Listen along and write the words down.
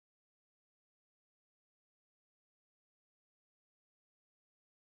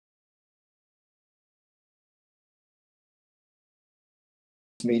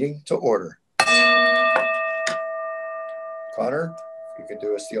Meeting to order. Connor, you can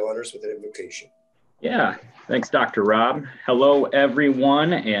do us the honors with an invocation. Yeah, thanks, Dr. Rob. Hello,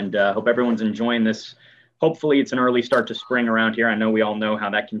 everyone, and hope everyone's enjoying this. Hopefully, it's an early start to spring around here. I know we all know how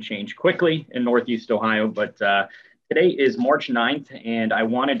that can change quickly in Northeast Ohio, but today is March 9th, and I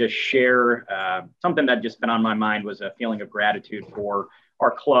wanted to share something that just been on my mind was a feeling of gratitude for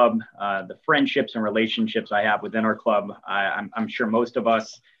our club, the friendships and relationships I have within our club. I'm sure most of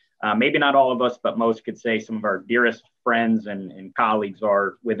us, maybe not all of us, but most could say some of our dearest friends and colleagues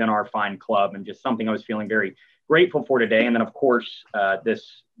are within our fine club, and just something I was feeling very grateful for today. And then, of course,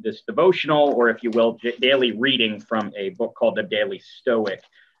 this devotional, or if you will, daily reading from a book called The Daily Stoic,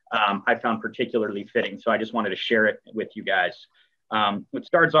 I found particularly fitting. So I just wanted to share it with you guys. It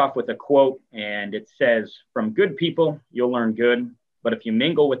starts off with a quote, and it says, "From good people, you'll learn good. But if you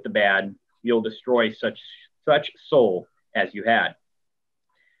mingle with the bad, you'll destroy such soul as you had."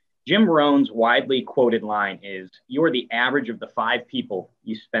 Jim Rohn's widely quoted line is, "You're the average of the 5 people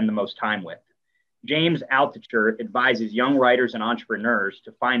you spend the most time with." James Altucher advises young writers and entrepreneurs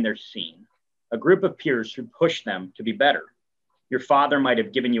to find their scene, a group of peers who push them to be better. Your father might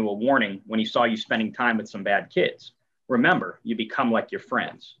have given you a warning when he saw you spending time with some bad kids. Remember, you become like your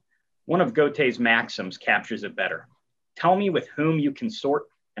friends. One of Goethe's maxims captures it better. "Tell me with whom you consort,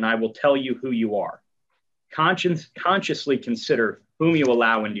 and I will tell you who you are." Consciously consider whom you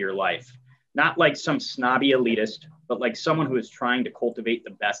allow into your life, not like some snobby elitist, but like someone who is trying to cultivate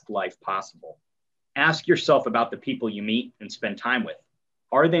the best life possible. Ask yourself about the people you meet and spend time with.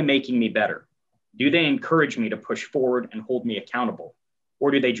 Are they making me better? Do they encourage me to push forward and hold me accountable?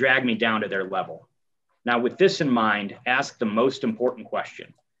 Or do they drag me down to their level? Now, with this in mind, ask the most important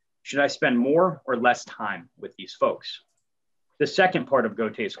question. Should I spend more or less time with these folks? The second part of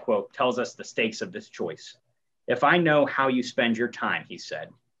Goethe's quote tells us the stakes of this choice. "If I know how you spend your time," he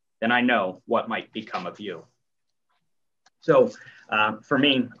said, "then I know what might become of you." So for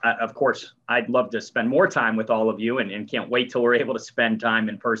me, of course, I'd love to spend more time with all of you and can't wait till we're able to spend time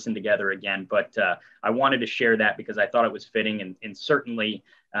in person together again. But I wanted to share that because I thought it was fitting, and certainly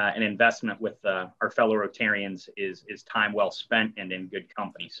an investment with our fellow Rotarians is time well spent and in good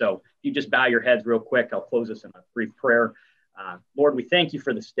company. So if you just bow your heads real quick, I'll close us in a brief prayer. Lord, we thank you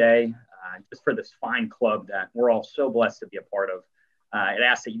for this day, just for this fine club that we're all so blessed to be a part of. It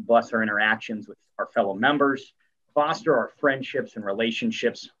asks that you bless our interactions with our fellow members, foster our friendships and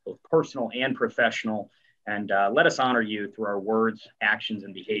relationships, both personal and professional, and let us honor you through our words, actions,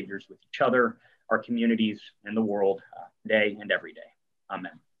 and behaviors with each other, our communities, and the world today and every day.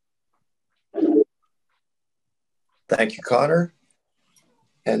 Amen. Thank you, Connor.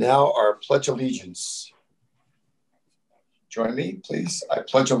 And now our Pledge of Allegiance. Join me, please. I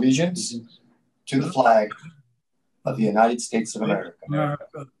pledge allegiance to the flag of the United States of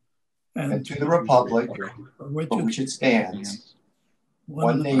America and to the republic for which it stands,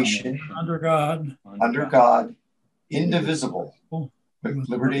 one nation, under God, indivisible, with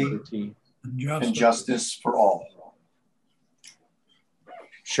liberty and justice for all.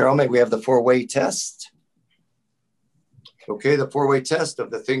 Cheryl, may we have the 4-way test? Okay, the 4-way test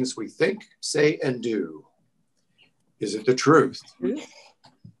of the things we think, say, and do. Is it the truth?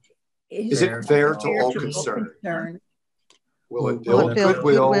 Is it fair to all concerned? Will it build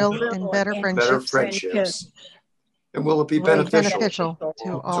goodwill and better friendships? And will it be beneficial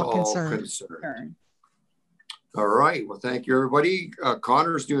to all concerned? All right. Well, thank you, everybody.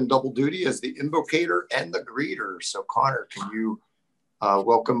 Connor's doing double duty as the invocator and the greeter. So, Connor, can you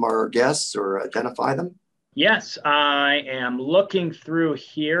welcome our guests or identify them? Yes, I am looking through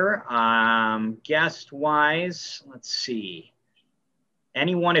here. Guest-wise, let's see.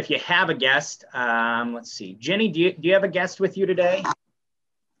 Anyone, if you have a guest, let's see. Jenny, do you have a guest with you today?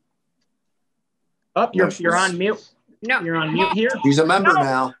 Oh, you're on mute. No, you're on mute here. She's a member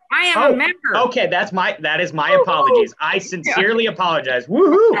now. I am a member. Okay, that is my apologies. I sincerely apologize.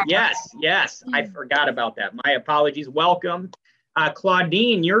 Woohoo! Yes, I forgot about that. My apologies. Welcome.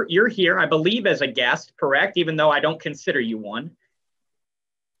 Claudine, you're here, I believe, as a guest, correct? Even though I don't consider you one.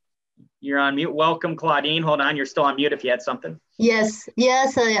 You're on mute. Welcome, Claudine. Hold on, you're still on mute if you had something. Yes,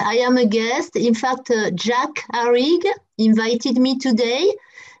 I am a guest. In fact, Jack Harrig invited me today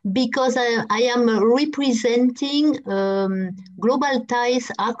because I am representing Global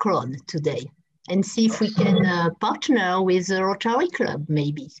Ties Akron today, and see if we can partner with the Rotary Club,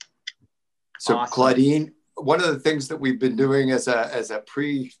 maybe. So, awesome. Claudine, one of the things that we've been doing as a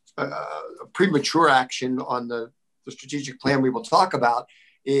premature action on the strategic plan we will talk about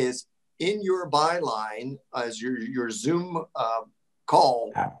is in your byline as your Zoom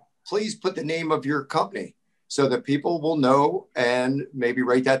call, please put the name of your company. so that people will know and maybe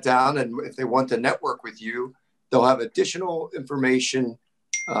write that down. And if they want to network with you, they'll have additional information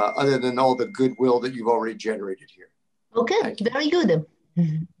other than all the goodwill that you've already generated here. Okay, very good.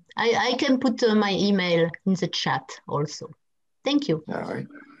 I can put my email in the chat also. Thank you. All right.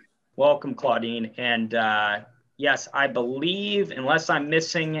 Welcome, Claudine. And yes, I believe, unless I'm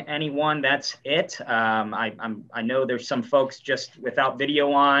missing anyone, that's it. I know there's some folks just without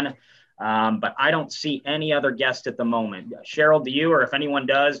video on, but I don't see any other guest at the moment. Cheryl, do you, or if anyone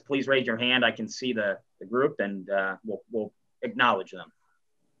does, please raise your hand. I can see the group, and we'll acknowledge them.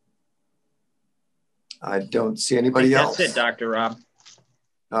 I don't see anybody else. That's it, Dr. Rob.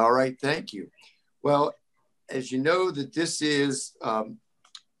 All right, thank you. Well, as you know, that this is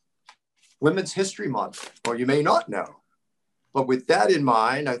Women's History Month, or you may not know. But with that in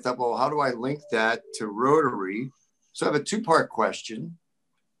mind, I thought, well, how do I link that to Rotary? So I have a two-part question.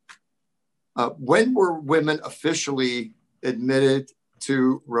 When were women officially admitted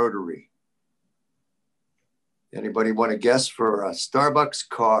to Rotary? Anybody want to guess for a Starbucks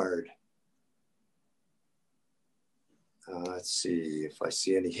card? Let's see if I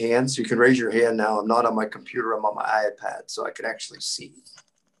see any hands. You can raise your hand now. I'm not on my computer. I'm on my iPad, so I can actually see.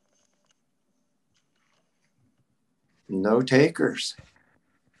 No takers.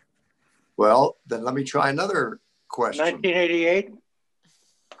 Well, then let me try another question. 1988.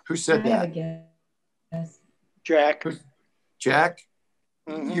 Who said that? Yes. Jack. Jack?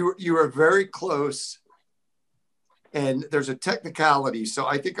 Mm-hmm. You are very close. And there's a technicality, so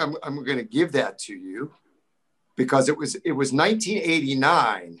I think I'm going to give that to you, because it was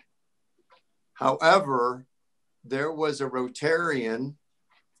 1989. However, there was a Rotarian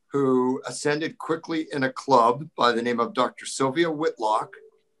who ascended quickly in a club by the name of Dr. Sylvia Whitlock,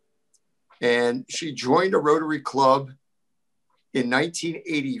 and she joined a Rotary Club in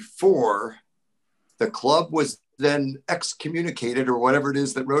 1984. The club was then excommunicated, or whatever it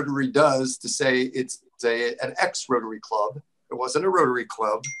is that Rotary does to say it's an ex-Rotary Club. It wasn't a Rotary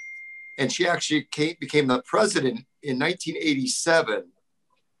Club. And she actually became the president in 1987.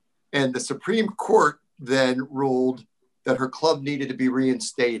 And the Supreme Court then ruled that her club needed to be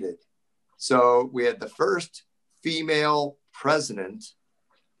reinstated. So we had the first female president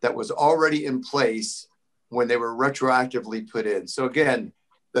that was already in place when they were retroactively put in. So again,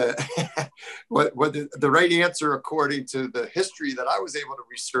 the right answer, according to the history that I was able to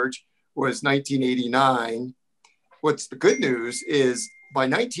research, was 1989. What's the good news is by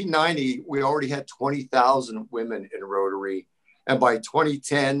 1990, we already had 20,000 women in Rotary. And by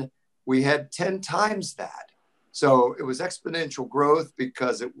 2010, we had 10 times that. So it was exponential growth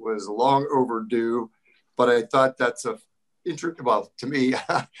because it was long overdue. But I thought that's well, to me,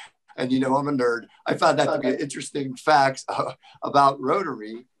 and you know, I'm a nerd, I found that to be an interesting fact about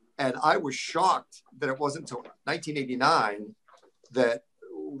Rotary. And I was shocked that it wasn't until 1989 that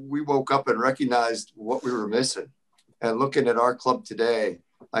we woke up and recognized what we were missing. And looking at our club today,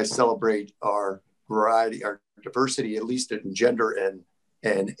 I celebrate our variety, our diversity, at least in gender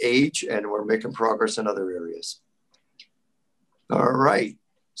and age, and we're making progress in other areas. All right.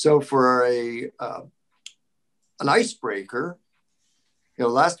 So for an icebreaker, you know,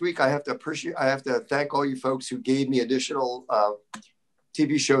 last week I have to thank all you folks who gave me additional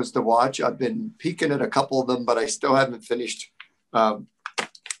TV shows to watch. I've been peeking at a couple of them, but I still haven't finished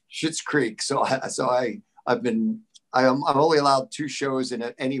Schitt's Creek. So I'm only allowed 2 shows in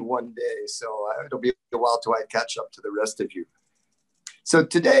any one day. So it'll be a while till I catch up to the rest of you. So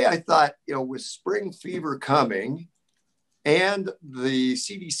today I thought, you know, with spring fever coming and the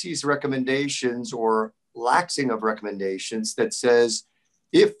CDC's recommendations or laxing of recommendations that says,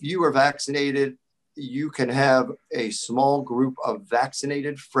 if you are vaccinated, you can have a small group of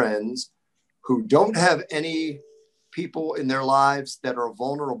vaccinated friends who don't have any people in their lives that are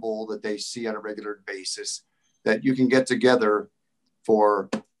vulnerable that they see on a regular basis, that you can get together for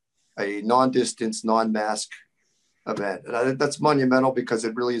a non-distance, non-mask event. And I think that's monumental because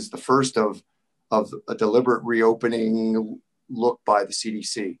it really is the first of a deliberate reopening look by the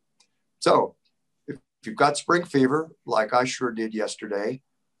CDC. So if you've got spring fever, like I sure did yesterday,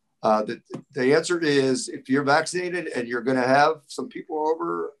 the answer is, if you're vaccinated and you're going to have some people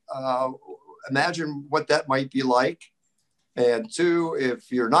over, imagine what that might be like. And 2,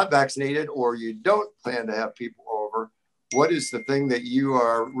 if you're not vaccinated or you don't plan to have people over, what is the thing that you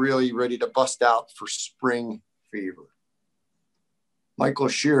are really ready to bust out for spring fever? Michael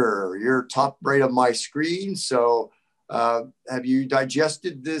Shearer, you're top right of my screen. So have you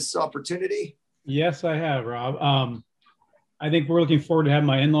digested this opportunity? Yes, I have, Rob. I think we're looking forward to having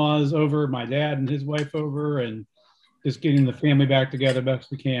my in-laws over, my dad and his wife over, and just getting the family back together best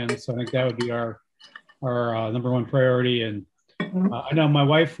we can. So I think that would be our our number one priority. And I know my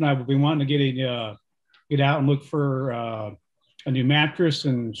wife and I will be wanting to get out and look for a new mattress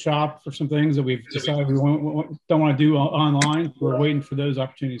and shop for some things that we've decided we don't want to do online. We're waiting for those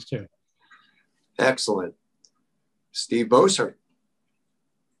opportunities too. Excellent. Steve Boser.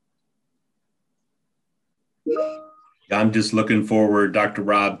 I'm just looking forward, Dr.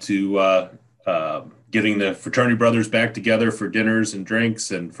 Rob, to getting the fraternity brothers back together for dinners and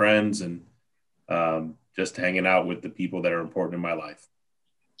drinks and friends and just hanging out with the people that are important in my life.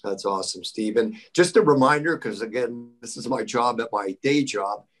 That's awesome, Steve. And just a reminder, because again, this is my job at my day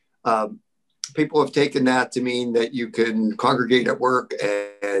job. People have taken that to mean that you can congregate at work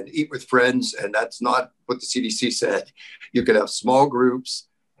and eat with friends. And that's not what the CDC said. You can have small groups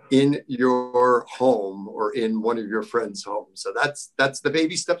in your home or in one of your friends' homes. So that's the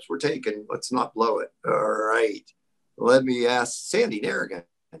baby steps we're taking. Let's not blow it. All right. Let me ask Sandy Narragain.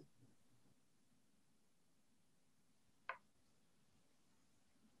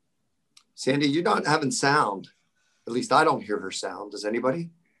 Sandy, you're not having sound. At least I don't hear her sound. Does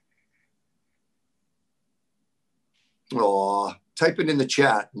anybody? Oh, type it in the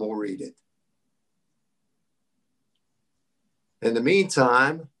chat and we'll read it. In the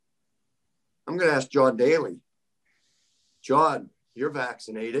meantime, I'm going to ask John Daly. John, you're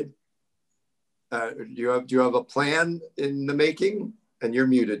vaccinated. Do you have a plan in the making? And you're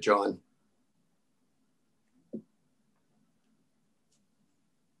muted, John.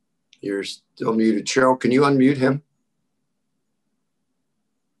 You're still muted. Cheryl, can you unmute him?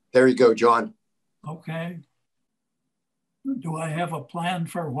 There you go, John. Okay. Do I have a plan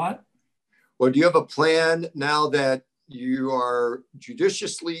for what? Well, do you have a plan now that you are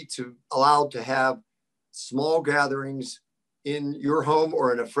judiciously allowed to have small gatherings in your home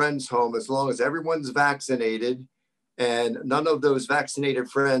or in a friend's home, as long as everyone's vaccinated and none of those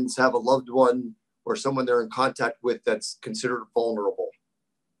vaccinated friends have a loved one or someone they're in contact with that's considered vulnerable?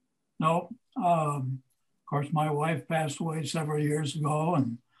 No. Of course, my wife passed away several years ago,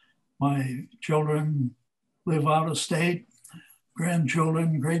 and my children live out of state.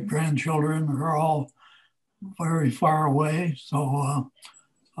 Grandchildren, great-grandchildren are all very far away. So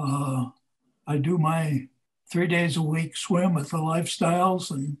I do my 3 days a week swim at the Lifestyles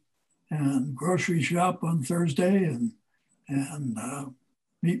and grocery shop on Thursday and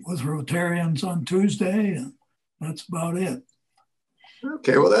meet with Rotarians on Tuesday, and that's about it.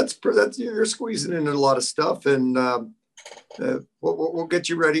 Okay, well, that's you're squeezing in a lot of stuff, and we'll get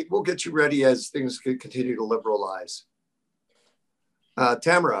you ready. We'll get you ready as things continue to liberalize.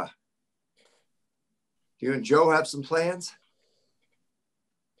 Tamara, do you and Joe have some plans?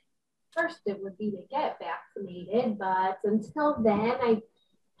 First, it would be to get vaccinated, but until then, I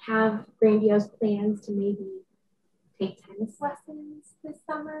have grandiose plans to maybe take tennis lessons this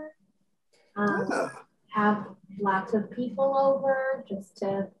summer. Have lots of people over just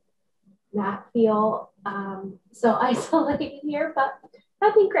to not feel so isolated here, but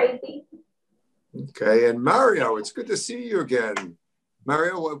nothing crazy. Okay, and Mario, it's good to see you again.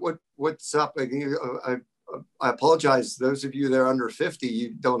 Mario, what's up? I apologize. Those of you that are under 50,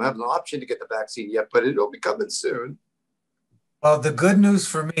 you don't have an option to get the vaccine yet, but it'll be coming soon. Well, the good news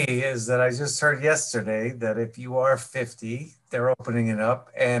for me is that I just heard yesterday that if you are 50, they're opening it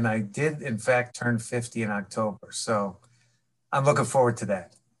up. And I did, in fact, turn 50 in October. So I'm looking forward to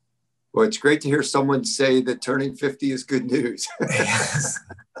that. Well, it's great to hear someone say that turning 50 is good news. Yes.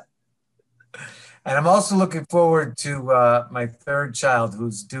 And I'm also looking forward to my third child,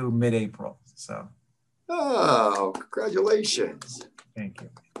 who's due mid-April. So. Oh, congratulations. Thank you.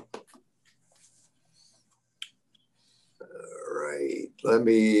 All right, let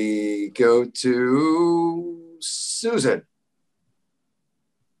me go to Susan.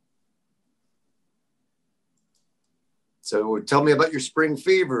 So tell me about your spring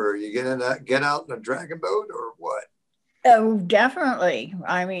fever. Are you gonna get out in a dragon boat or what? Oh, definitely.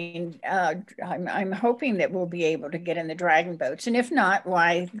 I mean, I'm hoping that we'll be able to get in the dragon boats, and if not,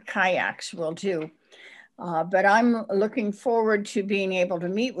 why, kayaks will do. But I'm looking forward to being able to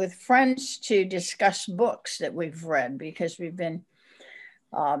meet with friends to discuss books that we've read, because we've been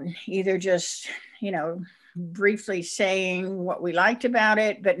either just, briefly saying what we liked about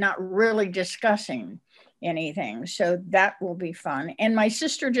it, but not really discussing anything. So that will be fun. And my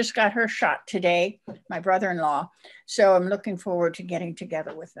sister just got her shot today, my brother-in-law. So I'm looking forward to getting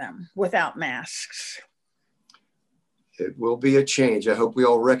together with them without masks. It will be a change. I hope we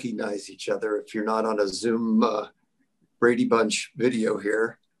all recognize each other if you're not on a Zoom Brady Bunch video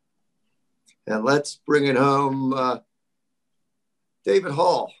here. And let's bring it home. David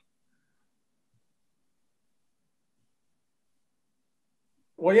Hall.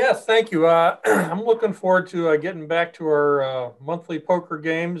 Well, yes, thank you. I'm looking forward to getting back to our monthly poker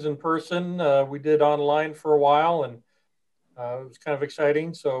games in person. We did online for a while, and it was kind of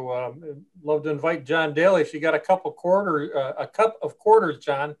exciting. So, love to invite John Daly. If you got a cup of quarters,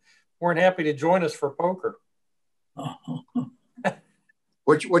 John, we're happy to join us for poker.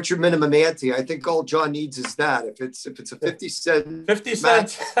 What's your minimum ante? I think all John needs is that. If it's a 50 cent, 50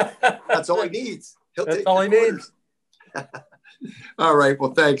 cents, that's all he needs. That's all he needs. All right.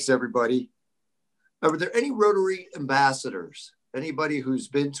 Well, thanks everybody. Are there any Rotary ambassadors? Anybody who's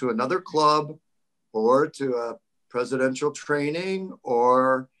been to another club or to a presidential training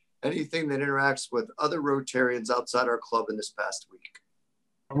or anything that interacts with other Rotarians outside our club in this past week?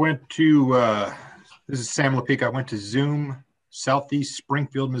 I went to, this is Sam LaPica. I went to Zoom Southeast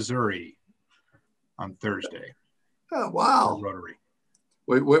Springfield, Missouri on Thursday. Oh, wow. Rotary.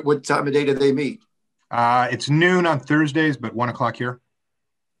 What time of day do they meet? It's noon on Thursdays, but 1 o'clock here.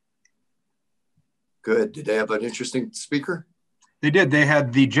 Good. Did they have an interesting speaker? They did. They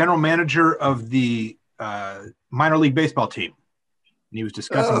had the general manager of the minor league baseball team. And he was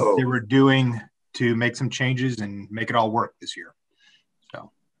discussing what they were doing to make some changes and make it all work this year.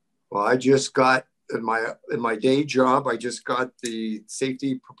 So, well, I just got in my day job, I just got the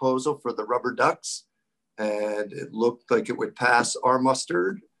safety proposal for the rubber ducks, and it looked like it would pass our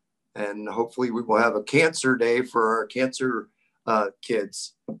mustard. And hopefully we will have a cancer day for our cancer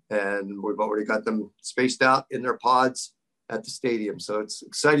kids. And we've already got them spaced out in their pods at the stadium. So it's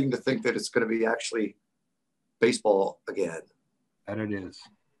exciting to think that it's going to be actually baseball again. That it is.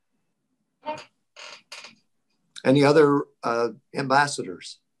 Any other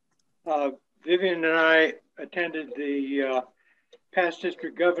ambassadors? Vivian and I attended the past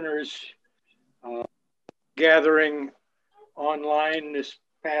district governors gathering online this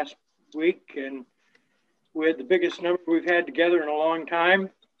past week, and we had the biggest number we've had together in a long time.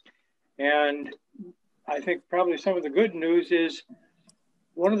 And I think probably some of the good news is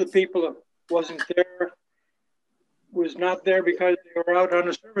one of the people that wasn't there was not there because they were out on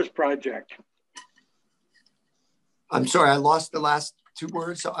a service project. I'm sorry, I lost the last two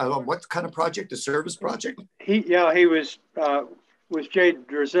words. What kind of project? A service project? He was Jay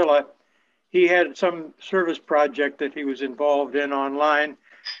Drazilla. He had some service project that he was involved in online,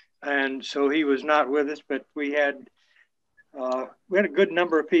 and so he was not with us. But we had a good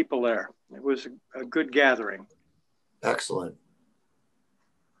number of people there. It was a good gathering. Excellent.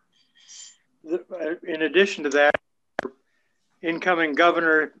 In addition to that, incoming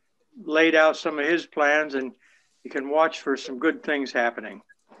governor laid out some of his plans, and you can watch for some good things happening.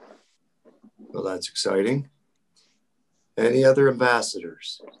 Well, that's exciting. Any other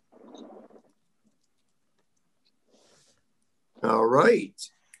ambassadors? All right.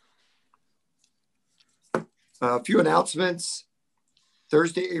 A few announcements.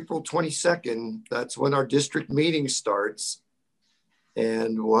 Thursday, April 22nd, that's when our district meeting starts.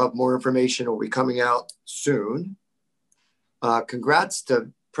 And we'll have more information. Will be coming out soon. Congrats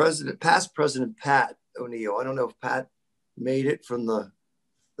to past President Pat O'Neill. I don't know if Pat made it from the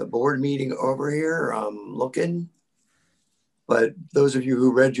board meeting over here. I'm looking. But those of you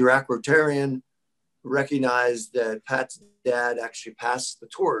who read your Rotarian recognize that Pat's dad actually passed the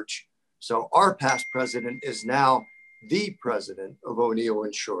torch. So our past president is now the president of O'Neill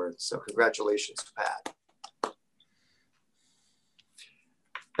Insurance. So congratulations, Pat.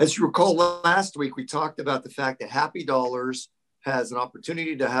 As you recall, last week, we talked about the fact that Happy Dollars has an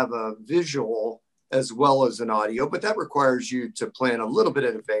opportunity to have a visual as well as an audio, but that requires you to plan a little bit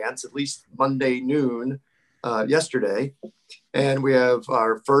in advance, at least Monday noon yesterday. And we have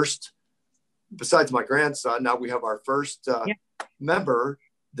our first, besides my grandson, now we have our first member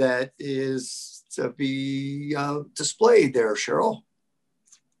that is to be displayed there, Cheryl.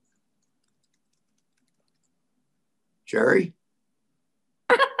 Jerry?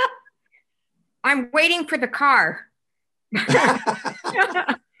 I'm waiting for the car.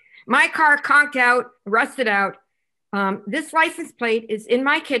 My car conked out, rusted out. This license plate is in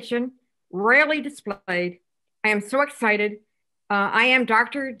my kitchen, royally displayed. I am so excited. I am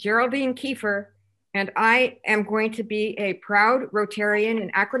Dr. Geraldine Kiefer, and I am going to be a proud Rotarian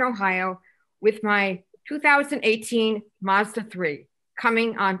in Akron, Ohio, with my 2018 Mazda 3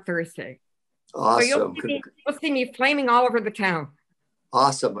 coming on Thursday. Awesome. So you'll see me flaming all over the town.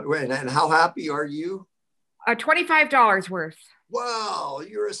 Awesome. And how happy are you? $25 worth. Wow,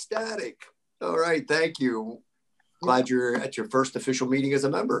 you're ecstatic. All right, thank you. Glad you're at your first official meeting as a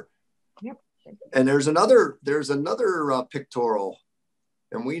member. Yep. And there's another pictorial,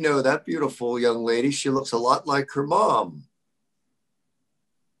 and we know that beautiful young lady. She looks a lot like her mom.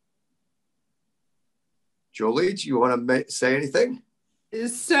 Jolie, do you want to say anything?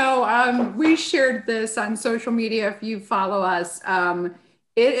 So we shared this on social media. If you follow us,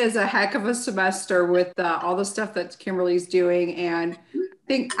 it is a heck of a semester with all the stuff that Kimberly's doing. And I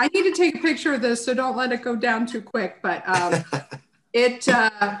think I need to take a picture of this, so don't let it go down too quick. But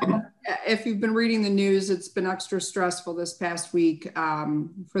if you've been reading the news, it's been extra stressful this past week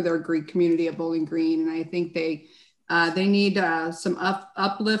for their Greek community at Bowling Green. And I think they need some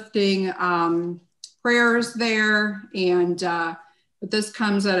uplifting prayers there. And but this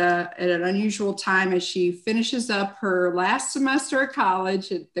comes at an unusual time as she finishes up her last semester of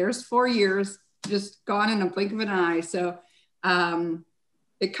college. There's 4 years just gone in a blink of an eye. So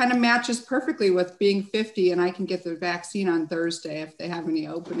it kind of matches perfectly with being 50, and I can get the vaccine on Thursday if they have any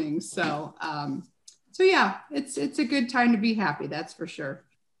openings. So yeah, it's a good time to be happy. That's for sure.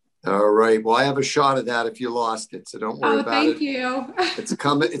 All right. Well, I have a shot of that if you lost it, so don't worry about it. Thank you.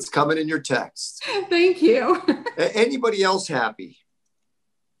 It's coming in your text. Thank you. Anybody else happy?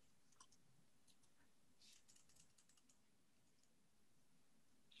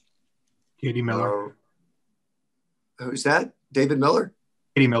 Katie Miller. Who's that? David Miller?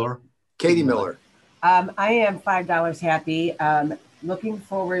 Katie Miller. Katie Miller. I am $5 happy. Looking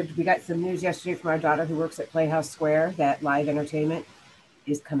forward, we got some news yesterday from our daughter who works at Playhouse Square that live entertainment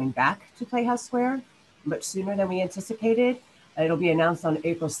is coming back to Playhouse Square much sooner than we anticipated. It'll be announced on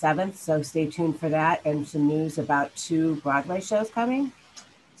April 7th, so stay tuned for that, and some news about 2 Broadway shows coming.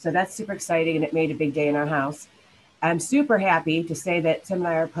 So that's super exciting, and it made a big day in our house. I'm super happy to say that Tim and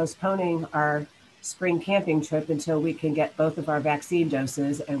I are postponing our spring camping trip until we can get both of our vaccine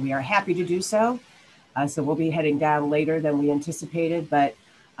doses, and we are happy to do so. So we'll be heading down later than we anticipated. But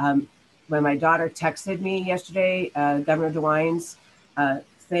when my daughter texted me yesterday, Governor DeWine's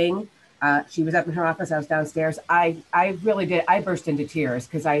thing, she was up in her office, I was downstairs. I really did. I burst into tears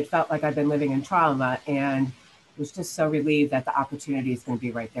because I felt like I've been living in trauma, and was just so relieved that the opportunity is going to be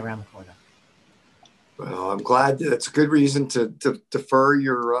right there around the corner. Well, I'm glad that's a good reason to defer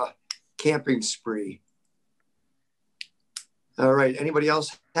your camping spree. All right. Anybody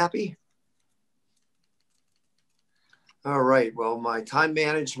else happy? All right. Well, my time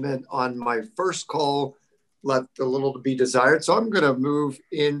management on my first call left a little to be desired. So I'm going to move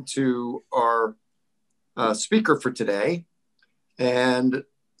into our speaker for today. And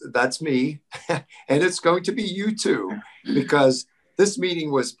that's me. And it's going to be you too, because this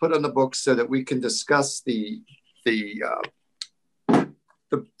meeting was put on the books so that we can discuss the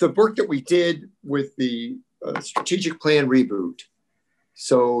work that we did with the strategic plan reboot.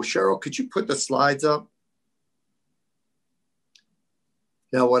 So Cheryl, could you put the slides up?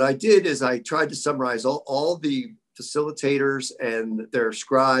 Now, what I did is I tried to summarize all the facilitators and their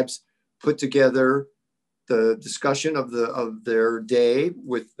scribes put together the discussion of their day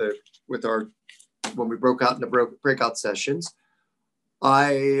with our when we broke out into breakout sessions.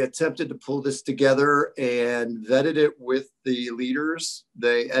 I attempted to pull this together and vetted it with the leaders.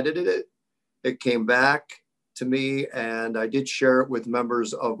 They edited it. It came back to me, and I did share it with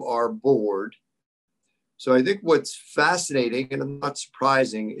members of our board. So I think what's fascinating and not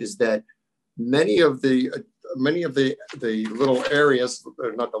surprising is that many of the little areas,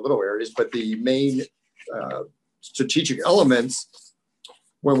 or not the little areas, but the main strategic elements,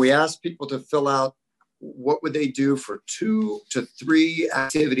 when we asked people to fill out what would they do for 2 to 3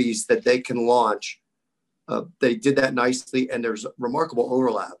 activities that they can launch, they did that nicely, and there's remarkable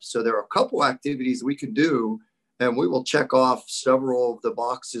overlap. So there are a couple activities we can do, and we will check off several of the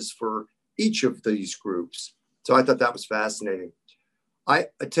boxes for each of these groups. So I thought that was fascinating. I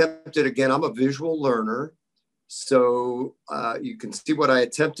attempted, again, I'm a visual learner. So you can see what I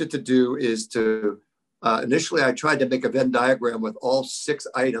attempted to do is to, initially I tried to make a Venn diagram with all 6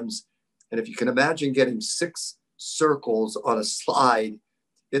 items. And if you can imagine getting 6 circles on a slide,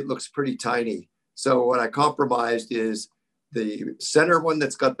 it looks pretty tiny. So what I compromised is the center one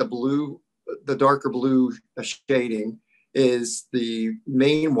that's got the blue, the darker blue shading, is the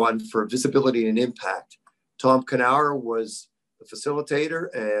main one for visibility and impact. Tom Knauer was the facilitator,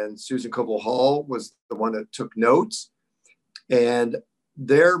 and Susan Coble Hall was the one that took notes. And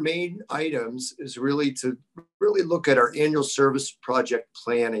their main items is really to look at our annual service project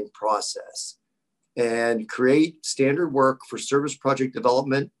planning process and create standard work for service project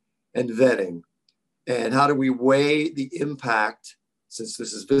development and vetting. And how do we weigh the impact, since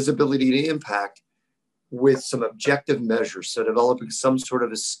this is visibility and impact, with some objective measures. So developing some sort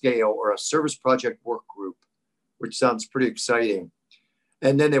of a scale or a service project work group, which sounds pretty exciting.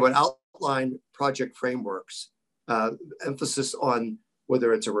 And then they would outline project frameworks, emphasis on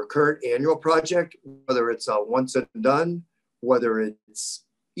whether it's a recurrent annual project, whether it's a once and done, whether it's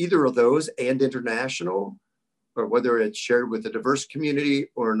either of those and international, or whether it's shared with a diverse community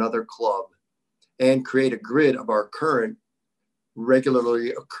or another club, and create a grid of our current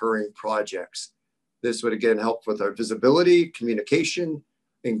regularly occurring projects. This would again help with our visibility, communication,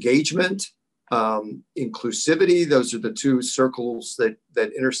 engagement, inclusivity. Those are the two circles that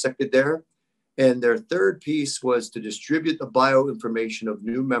intersected there. And their third piece was to distribute the bioinformation of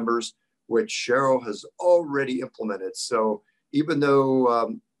new members, which Cheryl has already implemented. So even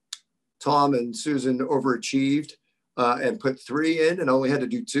though Tom and Susan overachieved and put 3 in and only had to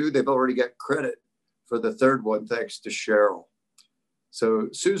do 2, they've already got credit for the third one, thanks to Cheryl. So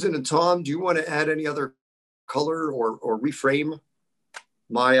Susan and Tom, do you want to add any other color or reframe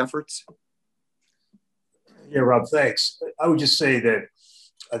my efforts? Yeah, Rob, thanks. I would just say that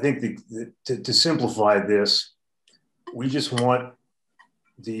I think to simplify this, we just want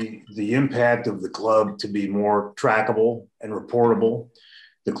the impact of the club to be more trackable and reportable.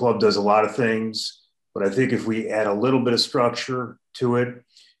 The club does a lot of things, but I think if we add a little bit of structure to it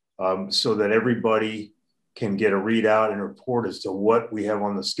so that everybody can get a readout and report as to what we have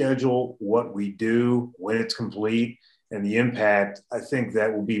on the schedule, what we do, when it's complete, and the impact, I think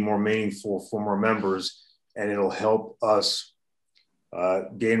that will be more meaningful for more members, and it'll help us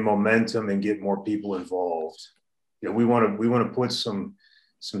gain momentum and get more people involved. You know, we want to put some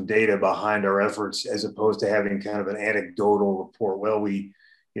data behind our efforts as opposed to having kind of an anecdotal report. Well, we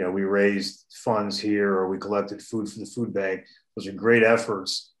raised funds here, or we collected food for the food bank. Those are great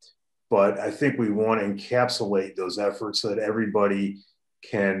efforts, but I think we want to encapsulate those efforts so that everybody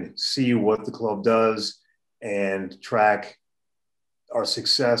can see what the club does and track our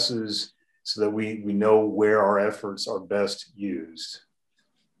successes so that we know where our efforts are best used.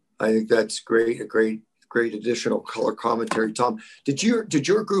 I think that's great, a great additional color commentary. Tom, did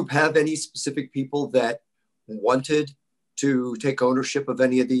your group have any specific people that wanted to take ownership of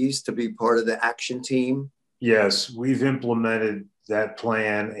any of these to be part of the action team? Yes, we've implemented that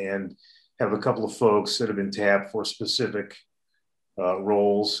plan and have a couple of folks that have been tapped for specific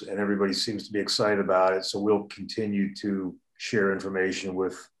roles, and everybody seems to be excited about it. So we'll continue to share information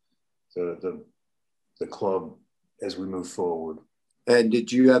with the club as we move forward. And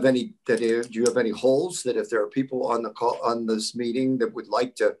do you have any holes that if there are people on the call on this meeting that would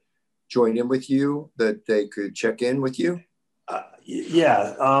like to join in with you, that they could check in with you?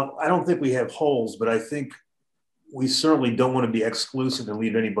 I don't think we have holes, but I think we certainly don't want to be exclusive and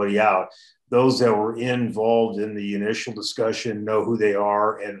leave anybody out. Those that were involved in the initial discussion know who they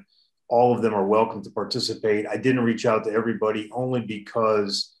are, and all of them are welcome to participate. I didn't reach out to everybody only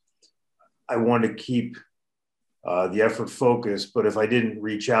because I want to keep the effort focused. But if I didn't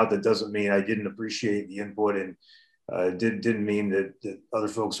reach out, that doesn't mean I didn't appreciate the input, and didn't mean that other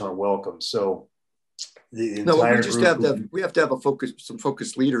folks aren't welcome. So the entire we have to have some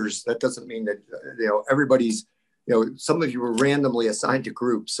focused leaders. That doesn't mean that everybody's. Some of you were randomly assigned to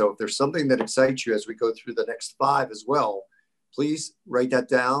groups. So if there's something that excites you as we go through the next 5 as well, please write that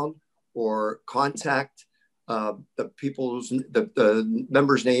down or contact the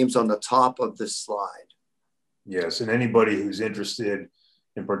members' names on the top of this slide. Yes, and anybody who's interested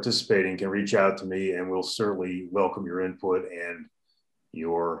in participating can reach out to me, and we'll certainly welcome your input and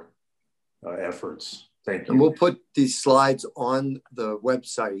your efforts. Thank you. And we'll put these slides on the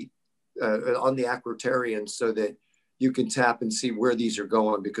website, on the Acrotarian, so that you can tap and see where these are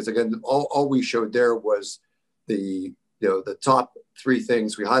going. Because again, all we showed there was the top 3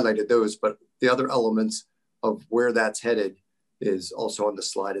 things. We highlighted those, but the other elements of where that's headed is also on the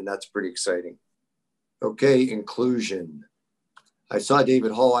slide, and that's pretty exciting. Okay, inclusion. I saw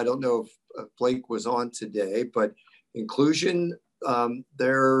David Hall. I don't know if Blake was on today, but inclusion,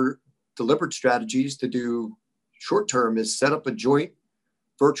 their deliberate strategies to do short-term is set up a joint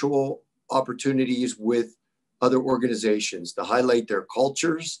virtual opportunities with other organizations to highlight their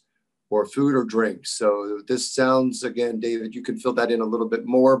cultures or food or drinks. So this sounds, again, David, you can fill that in a little bit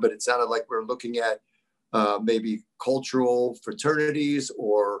more, but it sounded like we're looking at maybe cultural fraternities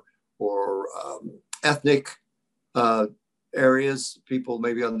or ethnic areas, people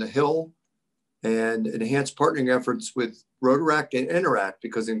maybe on the Hill, and enhance partnering efforts with Rotaract and Interact,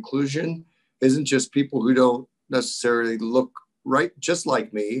 because inclusion isn't just people who don't necessarily look right just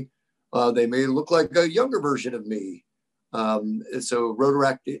like me. They may look like a younger version of me. So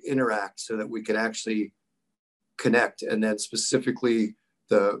Rotaract Interact, so that we can actually connect, and then specifically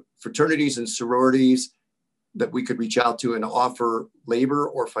the fraternities and sororities that we could reach out to and offer labor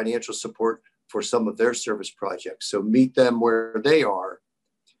or financial support for some of their service projects. So meet them where they are.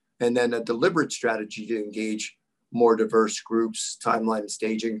 And then a deliberate strategy to engage more diverse groups, timeline and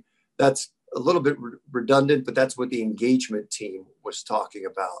staging. That's a little bit redundant, but that's what the engagement team was talking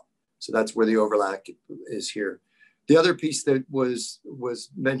about. So that's where the overlap is here. The other piece that was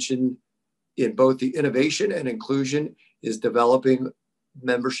mentioned in both the innovation and inclusion is developing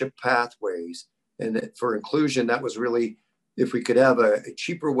membership pathways. And for inclusion, that was really, if we could have a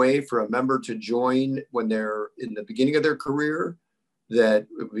cheaper way for a member to join when they're in the beginning of their career, that it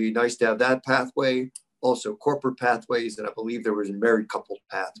would be nice to have that pathway. Also corporate pathways, and I believe there was married couple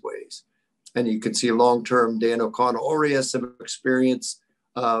pathways. And you can see long-term, Dan O'Connell already has some experience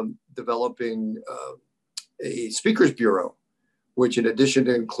developing a speakers bureau, which in addition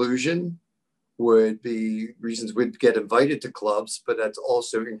to inclusion would be reasons we'd get invited to clubs, but that's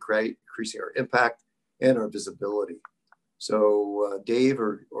also increasing our impact and our visibility. So Dave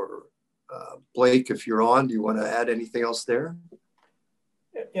or Blake, if you're on, do you want to add anything else there?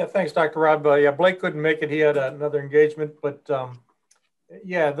 Yeah, thanks, Dr. Rob. Yeah, Blake couldn't make it. He had another engagement, but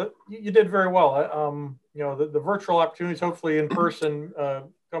yeah, you did very well. You know, the virtual opportunities, hopefully in person,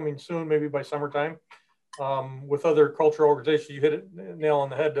 coming soon, maybe by summertime, with other cultural organizations. You hit it nail on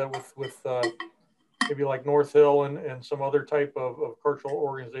the head with maybe like North Hill and some other type of cultural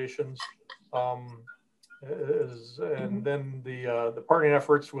organizations. And then the partnering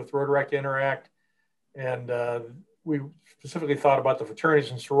efforts with Rotary Interact, and we specifically thought about the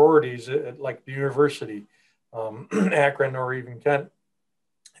fraternities and sororities at like the university, Akron or even Kent.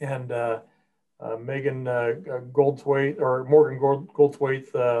 And Megan Goldthwaite or Morgan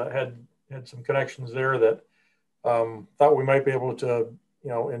Goldthwaite had some connections there that thought we might be able to, you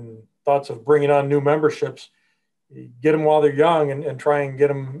know, in thoughts of bringing on new memberships, get them while they're young and try and get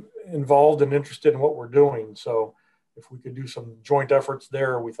them involved and interested in what we're doing. So if we could do some joint efforts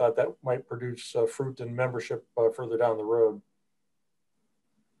there, we thought that might produce fruit and membership further down the road.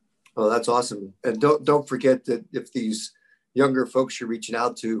 Oh, that's awesome. And don't forget that if these younger folks you're reaching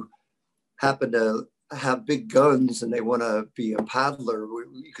out to happen to have big guns and they want to be a paddler,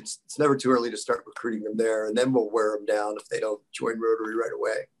 it's never too early to start recruiting them there, and then we'll wear them down if they don't join Rotary right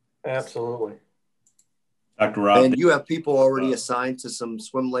away. Absolutely. Dr. Rob. And you have people already assigned to some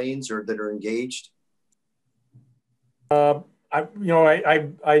swim lanes or that are engaged? I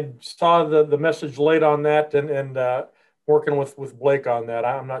saw the message late on that and working with Blake on that.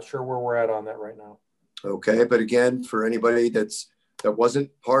 I'm not sure where we're at on that right now. Okay, but again, for anybody that wasn't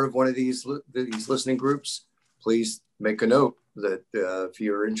part of one of these listening groups, please make a note that if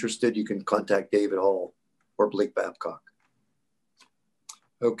you're interested, you can contact David Hall or Blake Babcock.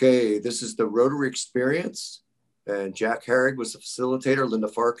 Okay, this is the Rotary Experience, and Jack Herrig was the facilitator, Linda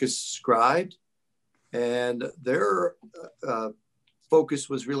Farkas scribed, and their focus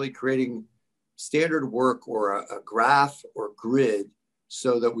was really creating standard work or a graph or grid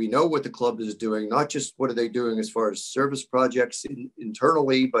so that we know what the club is doing, not just what are they doing as far as service projects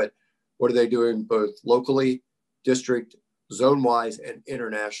internally, but what are they doing both locally, district, zone-wise, and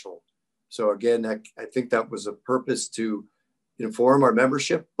international. So again, I think that was a purpose to inform our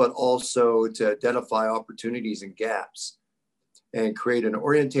membership, but also to identify opportunities and gaps and create an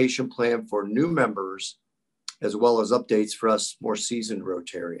orientation plan for new members, as well as updates for us more seasoned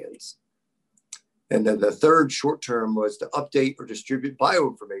Rotarians. And then the third short term was to update or distribute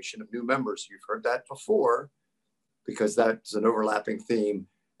bioinformation of new members. You've heard that before because that's an overlapping theme.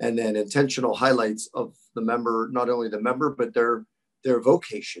 And then intentional highlights of the member, not only the member, but their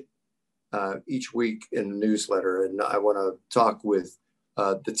vocation each week in the newsletter. And I want to talk with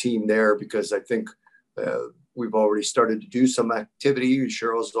the team there because I think we've already started to do some activity.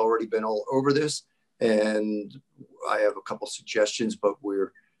 Cheryl's already been all over this. And I have a couple suggestions, but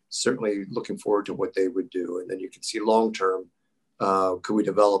we're certainly looking forward to what they would do. And then you can see long-term, could we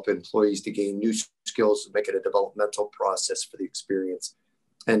develop employees to gain new skills to make it a developmental process for the experience?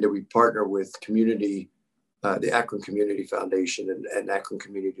 And do we partner with community, the Akron Community Foundation and Akron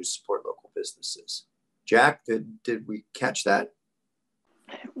Community to support local businesses? Jack, did we catch that?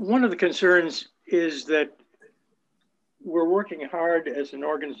 One of the concerns is that we're working hard as an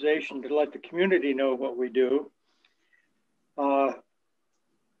organization to let the community know what we do.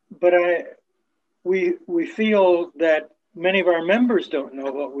 But we feel that many of our members don't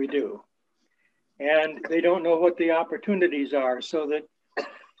know what we do, and they don't know what the opportunities are. So that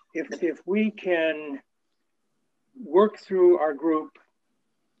if we can work through our group,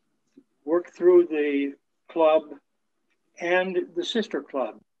 work through the club and the sister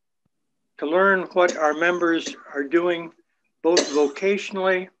club to learn what our members are doing, both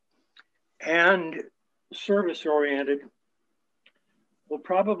vocationally and service oriented, we'll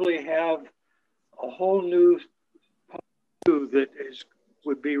probably have a whole new that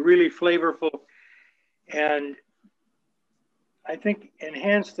would be really flavorful and I think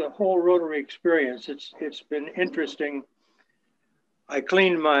enhance the whole Rotary experience. It's been interesting. I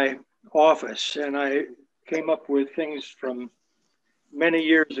cleaned my office, and I came up with things from many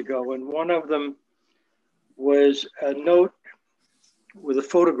years ago. And one of them was a note with a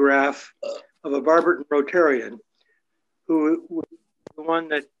photograph of a Barberton Rotarian who was the one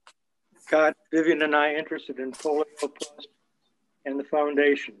that got Vivian and I interested in Polio Plus and the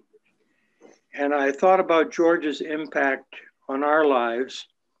foundation. And I thought about George's impact on our lives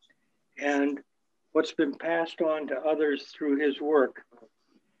and what's been passed on to others through his work.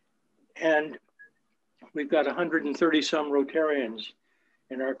 And we've got 130 some Rotarians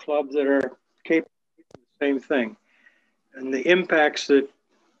in our club that are capable of the same thing. And the impacts that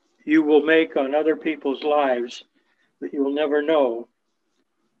you will make on other people's lives that you will never know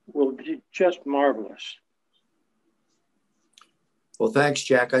will be just marvelous. Well, thanks,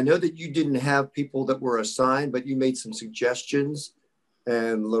 Jack. I know that you didn't have people that were assigned, but you made some suggestions.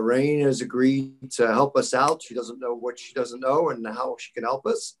 And Lorraine has agreed to help us out. She doesn't know what she doesn't know and how she can help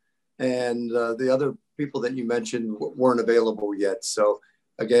us. And the other people that you mentioned weren't available yet. So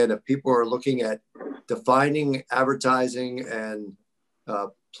again, if people are looking at defining advertising and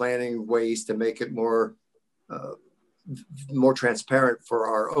planning ways to make it more transparent for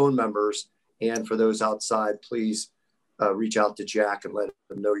our own members and for those outside, please reach out to Jack and let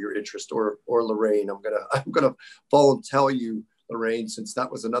him know your interest, or Lorraine. I'm gonna tell you, Lorraine, since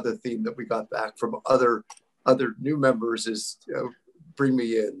that was another theme that we got back from other new members, is bring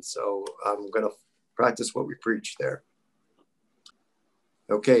me in. So I'm gonna practice what we preach there.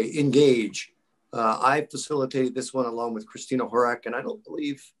 Okay, engage. I facilitated this one along with Christina Horak, and I don't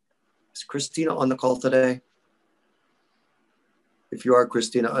believe, is Christina on the call today? If you are,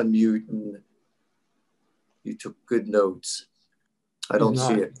 Christina, unmute, and you took good notes. I don't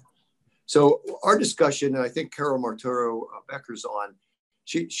see it. So our discussion, and I think Carol Marturo Becker's on,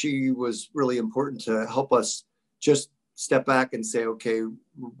 she was really important to help us just step back and say, okay,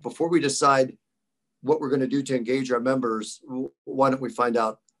 before we decide what we're going to do to engage our members, why don't we find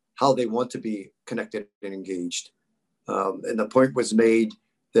out how they want to be connected and engaged? And the point was made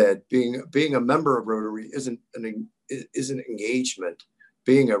that being a member of Rotary isn't engagement.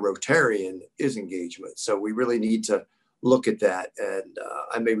 Being a Rotarian is engagement. So we really need to look at that. And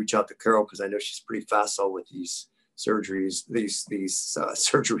I may reach out to Carol because I know she's pretty facile with these surgeries, these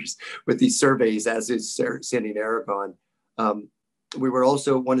surgeries, with these surveys, as is Sandy and Aragon. We were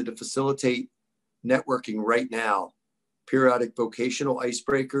also wanted to facilitate networking right now, periodic vocational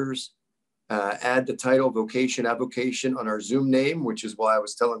icebreakers, add the title Vocation Avocation on our Zoom name, which is why I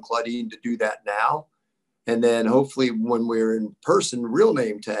was telling Claudine to do that now. And then hopefully when we're in person, real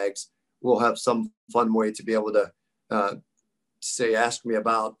name tags, we'll have some fun way to be able to say, ask me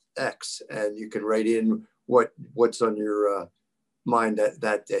about X, and you can write in what's on your mind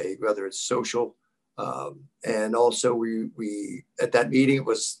that day, whether it's social. And also we at that meeting, it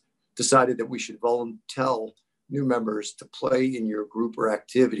was decided that we should volunteer new members to play in your group or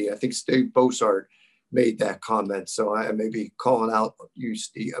activity. I think Steve Bossart made that comment. So I may be calling out you,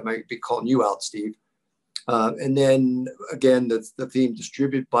 Steve. I might be calling you out, Steve. And then again, the theme,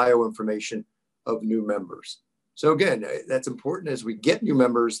 distribute bioinformation of new members. So again, that's important as we get new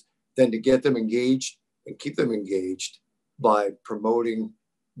members, then to get them engaged and keep them engaged by promoting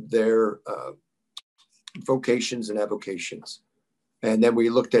their vocations and avocations. And then we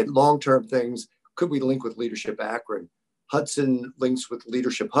looked at long-term things. Could we link with Leadership Akron? Hudson links with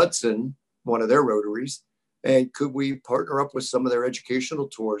Leadership Hudson, one of their Rotaries. And could we partner up with some of their educational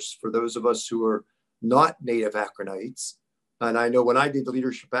tours for those of us who are not native Akronites? And I know when I did the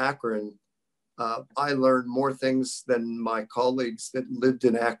Leadership Akron, I learned more things than my colleagues that lived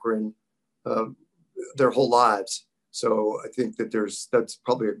in Akron their whole lives. So I think that that's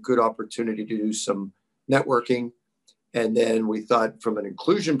probably a good opportunity to do some networking. And then we thought from an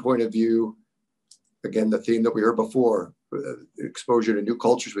inclusion point of view, again, the theme that we heard before, exposure to new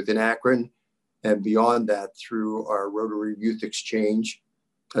cultures within Akron, and beyond that through our Rotary Youth Exchange,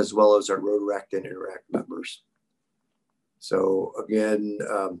 as well as our Rotaract and Interact members. So again,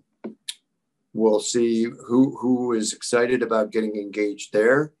 we'll see who is excited about getting engaged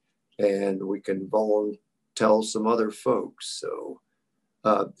there, and we can tell some other folks. So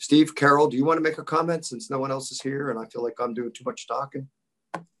Steve, Carol, do you want to make a comment since no one else is here and I feel like I'm doing too much talking?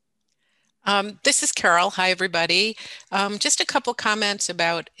 This is Carol. Hi, everybody. Just a couple comments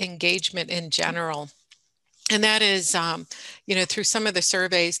about engagement in general. And that is, through some of the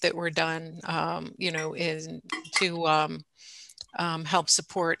surveys that were done, help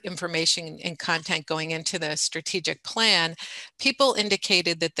support information and content going into the strategic plan, people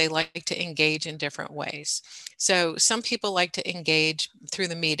indicated that they like to engage in different ways. So some people like to engage through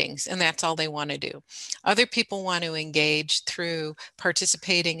the meetings, and that's all they want to do. Other people want to engage through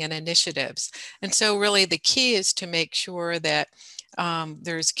participating in initiatives. And so really the key is to make sure that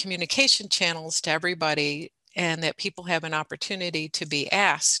there's communication channels to everybody and that people have an opportunity to be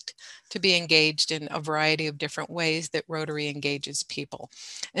asked to be engaged in a variety of different ways that Rotary engages people.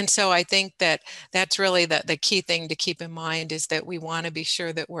 And so I think that that's really the key thing to keep in mind, is that we want to be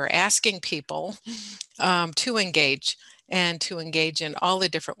sure that we're asking people to engage and to engage in all the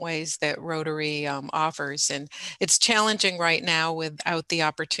different ways that Rotary offers. And it's challenging right now without the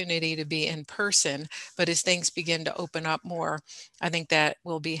opportunity to be in person, but as things begin to open up more, I think that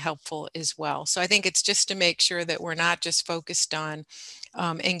will be helpful as well. So I think it's just to make sure that we're not just focused on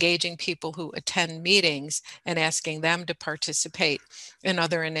engaging people who attend meetings and asking them to participate in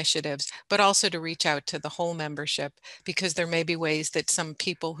other initiatives, but also to reach out to the whole membership, because there may be ways that some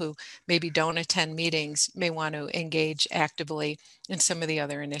people who maybe don't attend meetings may want to engage actively in some of the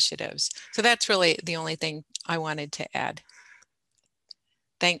other initiatives. So that's really the only thing I wanted to add.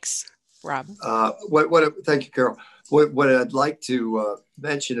 Thanks, Rob. Thank you, Carol. What I'd like to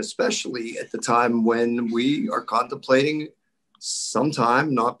mention, especially at the time when we are contemplating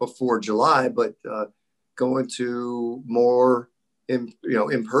sometime, not before July, but going to more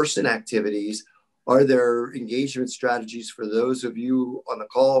in-person activities. Are there engagement strategies for those of you on the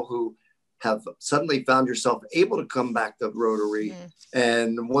call who have suddenly found yourself able to come back to Rotary,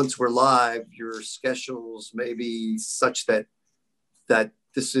 and once we're live, your schedules may be such that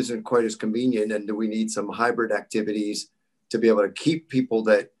this isn't quite as convenient, and do we need some hybrid activities to be able to keep people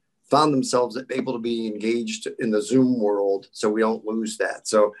that found themselves able to be engaged in the Zoom world, so we don't lose that?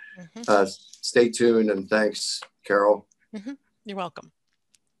 So stay tuned, and thanks, Carol. You're welcome.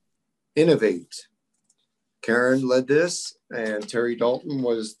 Innovate. Karen led this, and Terry Dalton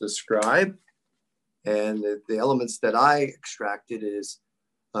was the scribe. And the elements that I extracted is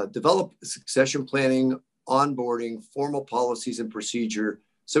develop succession planning, onboarding, formal policies and procedure,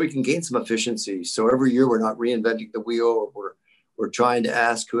 so we can gain some efficiency. So every year we're not reinventing the wheel. We're trying to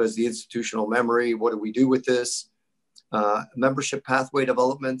ask who has the institutional memory. What do we do with this? Membership pathway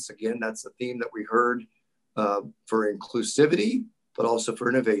developments. Again, that's the theme that we heard for inclusivity, but also for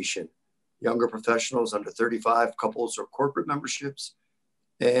innovation. Younger professionals under 35, couples or corporate memberships,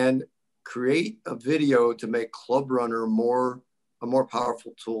 and create a video to make Club Runner a more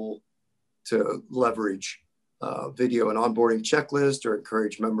powerful tool to leverage video and onboarding checklist, or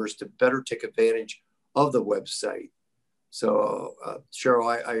encourage members to better take advantage of the website. So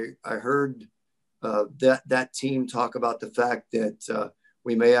Cheryl, I heard that team talk about the fact that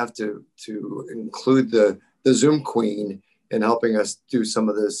we may have to include the Zoom queen in helping us do some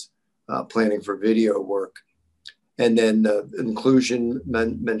of this planning for video work. And then inclusion,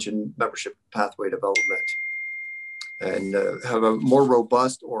 mentioned membership pathway development, and have a more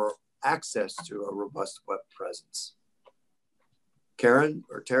robust or access to a robust web presence. Karen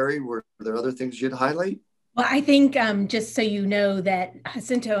or Terry, were there other things you'd highlight? Well, I think just so you know that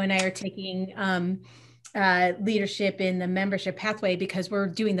Jacinto and I are taking leadership in the membership pathway because we're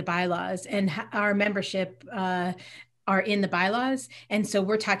doing the bylaws, and our membership are in the bylaws. And so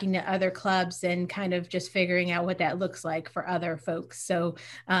we're talking to other clubs and kind of just figuring out what that looks like for other folks. So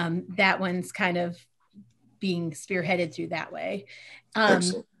that one's kind of being spearheaded through that way.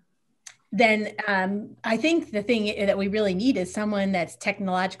 Then I think the thing that we really need is someone that's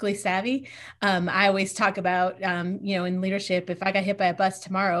technologically savvy. I always talk about, in leadership, if I got hit by a bus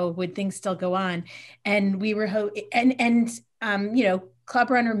tomorrow, would things still go on? And we were, Club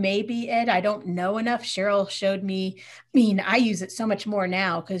Runner may be it. I don't know enough. Cheryl showed me, I use it so much more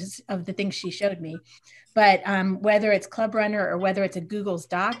now because of the things she showed me. But whether it's Club Runner or whether it's a Google's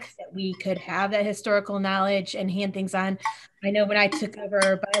Doc, that we could have that historical knowledge and hand things on. I know when I took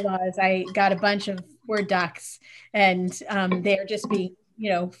over bylaws, I got a bunch of Word docs, and they're just being,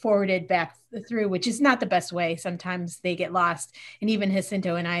 forwarded back through, which is not the best way. Sometimes they get lost. And even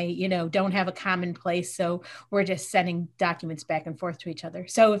Jacinto and I, don't have a common place. So we're just sending documents back and forth to each other.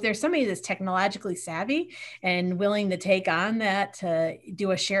 So if there's somebody that's technologically savvy and willing to take on that, to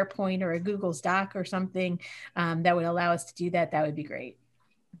do a SharePoint or a Google's Doc or something that would allow us to do that, that would be great.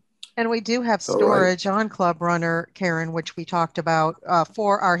 And we do have storage on Club Runner, Karen, which we talked about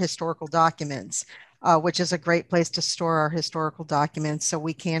for our historical documents, which is a great place to store our historical documents, so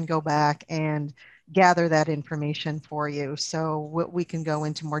we can go back and gather that information for you. So we can go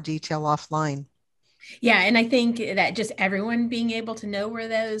into more detail offline. Yeah, and I think that just everyone being able to know where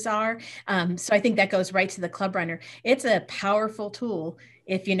those are. So I think that goes right to the club runner. It's a powerful tool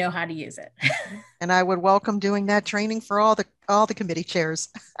if you know how to use it. And I would welcome doing that training for all the committee chairs.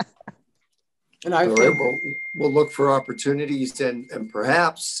 And I think we'll look for opportunities, and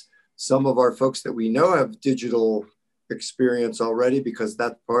perhaps some of our folks that we know have digital experience already, because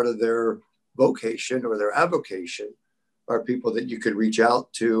that's part of their vocation or their avocation, are people that you could reach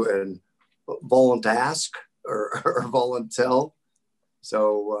out to and voluntask or voluntel.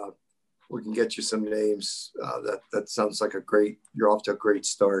 So we can get you some names. That sounds like you're off to a great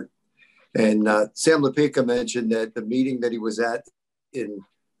start. And Sam Lepica mentioned that the meeting that he was at in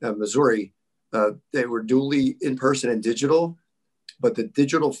Missouri, they were duly in person and digital, but the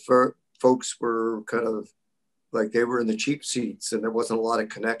digital folks were kind of like they were in the cheap seats, and there wasn't a lot of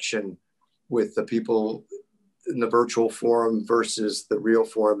connection with the people in the virtual forum versus the real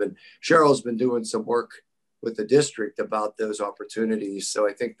forum. And Cheryl's been doing some work with the district about those opportunities. So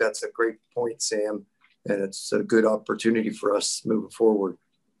I think that's a great point, Sam, and it's a good opportunity for us moving forward.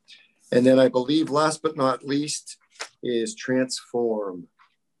 And then I believe last but not least is Transform.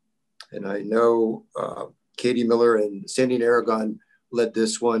 And I know Katie Miller and Sandy Aragon led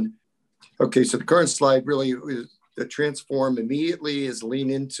this one. Okay, so the current slide really is the Transform immediately is lean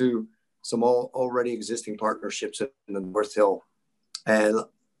into some already existing partnerships in the North Hill and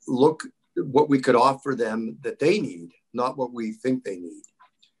look what we could offer them that they need, not what we think they need.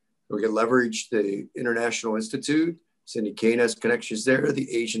 We can leverage the International Institute. Cindy Kane has connections there.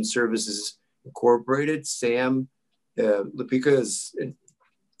 The Asian Services Incorporated. Sam Lepica is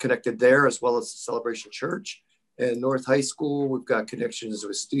connected there, as well as the Celebration Church. And North High School, we've got connections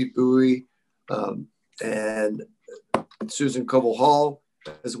with Steve Bowie and Susan Coble Hall,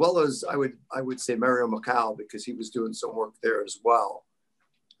 as well as I would say Mario Macau, because he was doing some work there as well.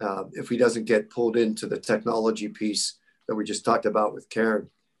 If he doesn't get pulled into the technology piece that we just talked about with Karen.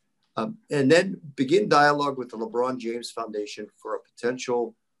 And then begin dialogue with the LeBron James Foundation for a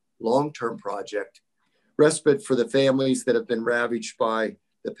potential long-term project, respite for the families that have been ravaged by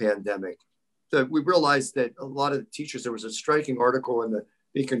the pandemic. We realized that a lot of the teachers, there was a striking article in the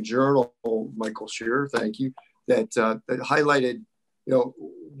Beacon Journal, Michael Shearer, thank you, that highlighted,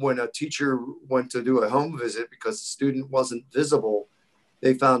 when a teacher went to do a home visit because the student wasn't visible,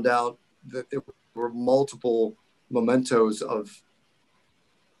 they found out that there were multiple mementos of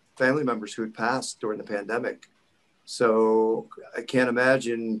family members who had passed during the pandemic. So I can't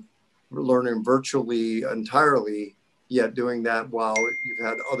imagine learning virtually entirely, yet doing that while you've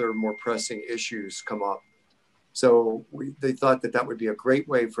had other more pressing issues come up. So they thought that would be a great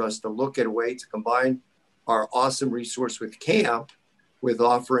way for us to look at a way to combine our awesome resource with camp with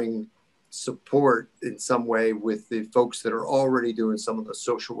offering support in some way with the folks that are already doing some of the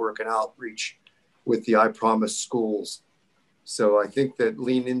social work and outreach with the I Promise schools. So I think that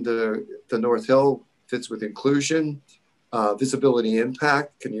lean into the North Hill fits with inclusion, visibility,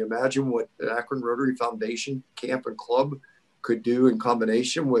 impact. Can you imagine what the Akron Rotary Foundation Camp and Club could do in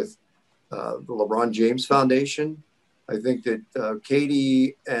combination with the LeBron James Foundation? I think that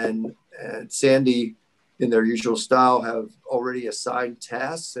Katie and Sandy, in their usual style, have already assigned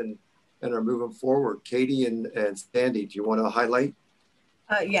tasks and are moving forward. Katie and Sandy, do you want to highlight?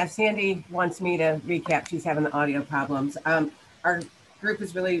 Yeah, Sandy wants me to recap. She's having the audio problems. Our group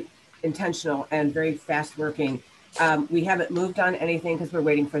is really intentional and very fast working. We haven't moved on anything because we're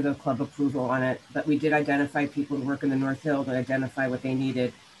waiting for the club approval on it, but we did identify people to work in the North Hill to identify what they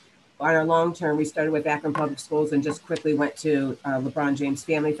needed. On our long term, we started with Akron Public Schools and just quickly went to LeBron James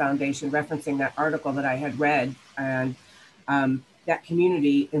Family Foundation, referencing that article that I had read. And that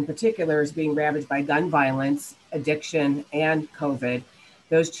community in particular is being ravaged by gun violence, addiction, and COVID.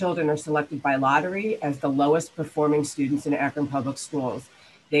 Those children are selected by lottery as the lowest performing students in Akron Public Schools.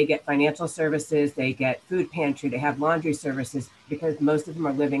 They get financial services, they get food pantry, they have laundry services, because most of them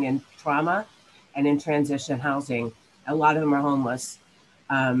are living in trauma and in transition housing. A lot of them are homeless.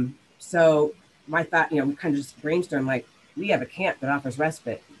 So my thought, we kind of just brainstormed, like, we have a camp that offers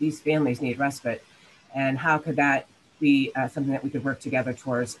respite. These families need respite. And how could that be something that we could work together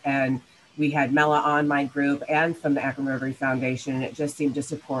towards? And we had Mela on my group and from the Akron Rotary Foundation, and it just seemed to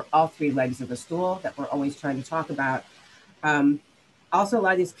support all three legs of the stool that we're always trying to talk about. Also, a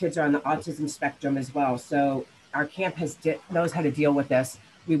lot of these kids are on the autism spectrum as well. So our camp knows how to deal with this.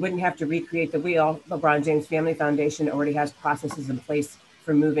 We wouldn't have to recreate the wheel. LeBron James Family Foundation already has processes in place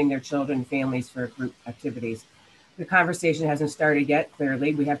for moving their children and families for group activities. The conversation hasn't started yet,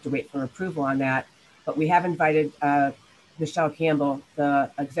 clearly. We have to wait for approval on that. But we have invited Michelle Campbell,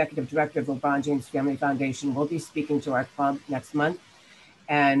 the executive director of LeBron James Family Foundation, will be speaking to our club next month.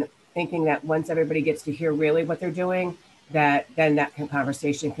 And thinking that once everybody gets to hear really what they're doing, that then that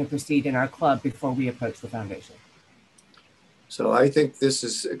conversation can proceed in our club before we approach the foundation. So I think this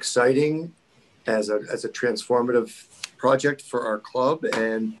is exciting as a transformative project for our club,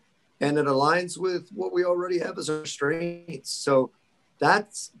 and it aligns with what we already have as our strengths. So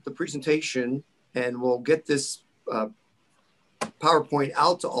that's the presentation, and we'll get this PowerPoint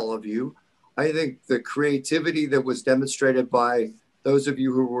out to all of you. I think the creativity that was demonstrated by those of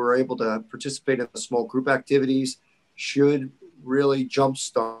you who were able to participate in the small group activities should really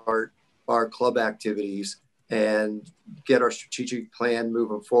jumpstart our club activities and get our strategic plan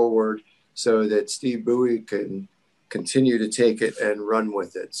moving forward so that Steve Bowie can continue to take it and run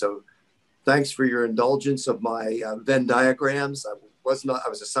with it. So thanks for your indulgence of my Venn diagrams. I was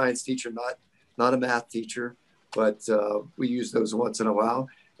a science teacher, not a math teacher, but we use those once in a while.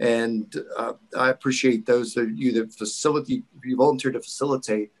 And I appreciate those of you that you volunteered to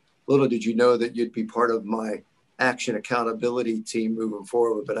facilitate. Little did you know that you'd be part of my action accountability team moving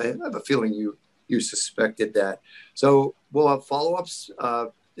forward, but I have a feeling you suspected that. So we'll have follow-ups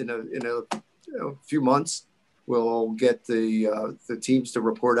in a few months. We'll get the teams to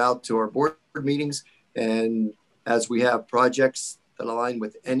report out to our board meetings. And as we have projects that align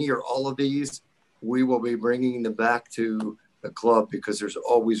with any or all of these, we will be bringing them back to the club because there's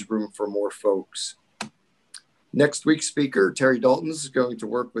always room for more folks. Next week's speaker, Terry Dalton, is going to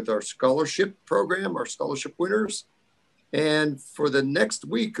work with our scholarship program, our scholarship winners. And for the next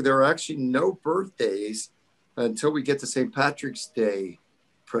week, there are actually no birthdays until we get to St. Patrick's Day,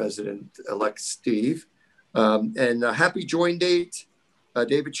 President-elect Steve. And a happy join date.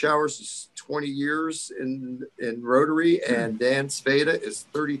 David Showers is 20 years in Rotary, and Dan Sveda is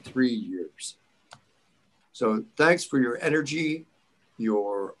 33 years. So thanks for your energy,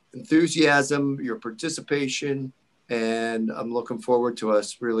 your enthusiasm, your participation, and I'm looking forward to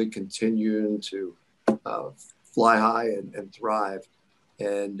us really continuing to fly high and thrive.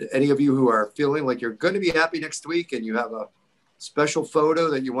 And any of you who are feeling like you're going to be happy next week and you have a special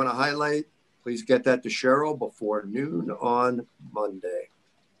photo that you want to highlight, please get that to Cheryl before noon on Monday.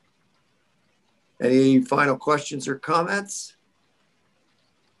 Any final questions or comments?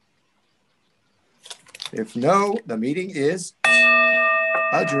 If no, the meeting is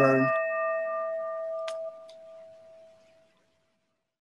adjourned.